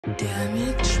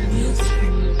Damage Music.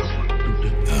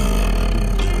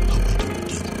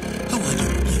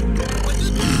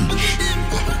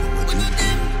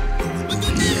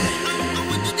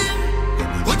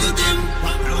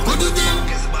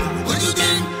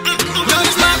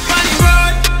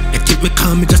 Me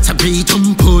call me just a breathe.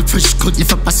 Unpulled fresh cut,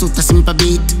 lift up a suit, a simple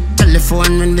beat.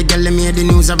 Telephone when the girl made the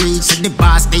news a reach. Said the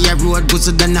boss, they a road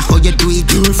buzzer than how you do it.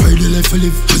 Purify the life I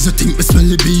live, cause I think me smell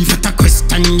the beef. Not a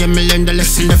question, yeah, me learn the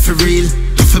lesson that for real.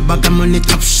 If a bag of money,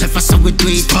 top chef, I saw it do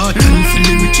it. Part time for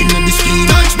the rich in the scheme.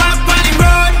 Touch back on the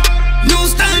road, new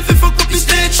style for fuck up the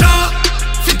stage show.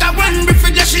 Fit a one brick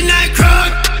for dashing night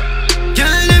crowd.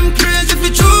 Girl, them crazy for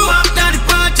true. After the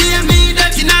party, I mean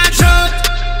that in our throat.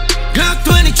 Glock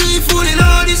 23 fooling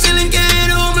all the ceiling,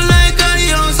 get home like a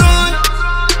ozone.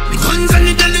 The guns and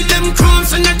the dolly, them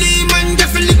crumbs and the demon,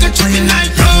 definitely got you in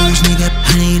night road. Nigga,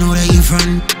 I ain't know that you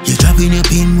front. You dropping your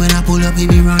pin when I pull up,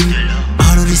 baby run.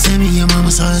 All of the semi, your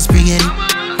mama saw us spaghetti.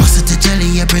 Bust it to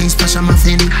jelly, your brain splash on my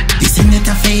finny. This thing that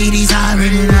I fade is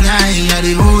already not high. Yeah,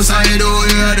 the whole side, oh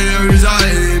yeah, they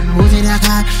reside. Who's it that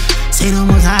got? Say no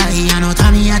more high. I know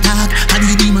Tommy attack, I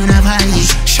the demon of high.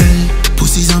 Shell,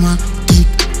 pussies on my dick.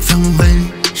 From when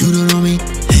you don't know me,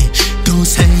 hey, don't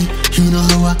say you know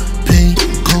how I play.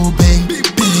 Go bang,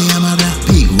 baby, I'm a black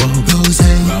big whoa, rose,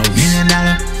 $1 million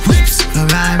whips,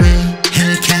 Ferrari,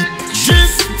 Hellcat,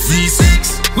 Drift,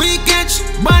 V6, we catch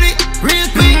body real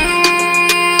quick.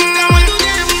 What do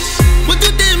them? What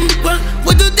do them?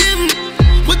 What do them?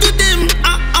 What do them?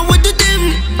 What do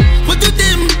them? What do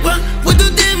them? What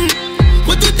do them?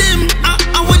 What do them? What do them?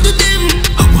 I want to them,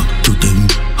 I want to them.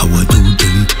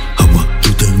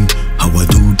 How I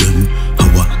do them,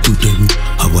 how I do them,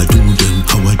 how I do them,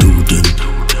 how I do them.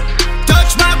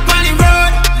 Touch back on the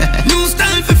road, new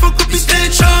style for fuck up the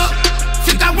stage show.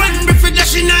 Fit a one brick for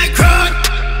dashing night crowd.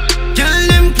 Girl,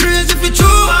 them crazy for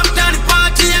true. After the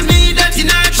party, I mean that in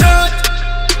our throat.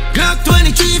 Glock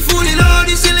 23 fooling all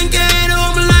the ceiling, get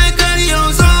home like a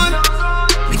ozone.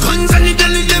 The guns and the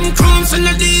dolly, them crumbs and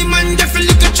the demon,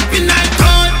 definitely got you in night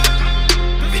road.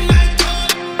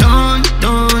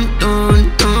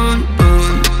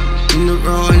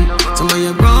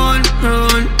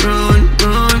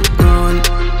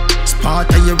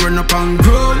 Sparta, you run up and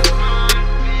growl.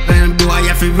 And boy,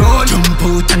 if you roll, jump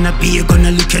out and a beer,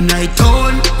 gonna look a night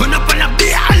on. Run up on a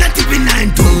beer, all a tip in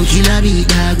 9 tone. Kill a big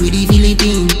dog with the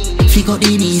Philippine. Pick up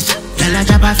the knees, tell a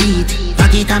drop a feet.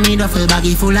 Pocket a me duffel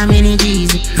baggy full of many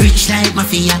G's. Rich like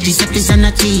mafia, Giuseppe's on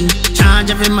the team.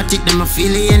 Charge every matic, them a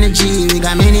feel the energy. We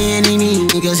got many enemies,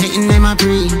 niggas hitting them a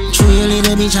pre. Show you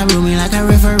little bitch, I roll me like a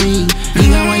referee.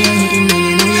 Nigga, why you hitting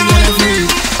me, you know you got a free.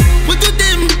 What do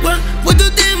them? What do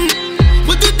them?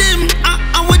 What do them?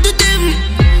 What do them?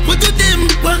 What do them?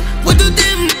 What do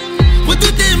them? What do them? What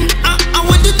do them? How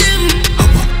I do them, how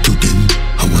I do them,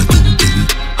 how I do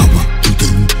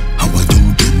them, how I do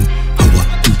them, how I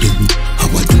do them,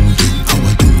 how I do them, how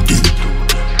I do them.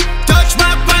 Touch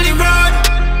back on the road,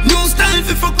 new style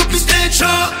for fuck up the stage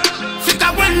show. Fit a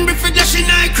one brick for dashing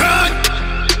night crowd.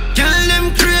 Girl,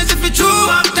 them crazy for true.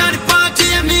 After the party,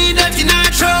 I mean that in our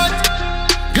throat.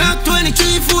 Glock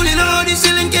 23 fooling all the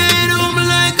ceiling,